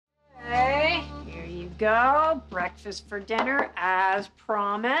go. Breakfast for dinner, as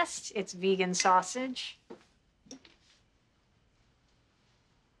promised. It's vegan sausage.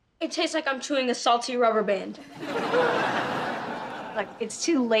 It tastes like I'm chewing a salty rubber band. Look, it's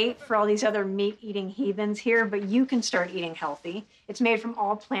too late for all these other meat-eating heathens here, but you can start eating healthy. It's made from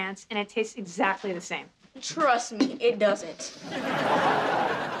all plants, and it tastes exactly the same. Trust me, it doesn't.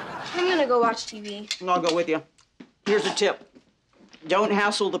 I'm gonna go watch TV. I'll go with you. Here's a tip. Don't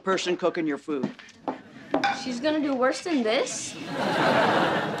hassle the person cooking your food. She's gonna do worse than this?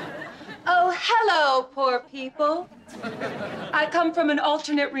 Oh, hello, poor people. I come from an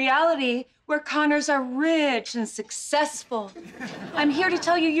alternate reality where Connors are rich and successful. I'm here to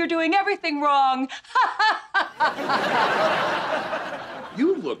tell you you're doing everything wrong.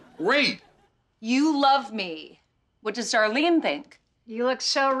 You look great. You love me. What does Darlene think? You look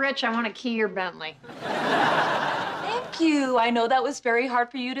so rich, I want to key your Bentley. Thank you. I know that was very hard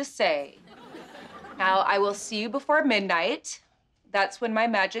for you to say. Now, I will see you before midnight. That's when my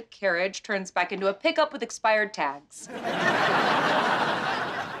magic carriage turns back into a pickup with expired tags.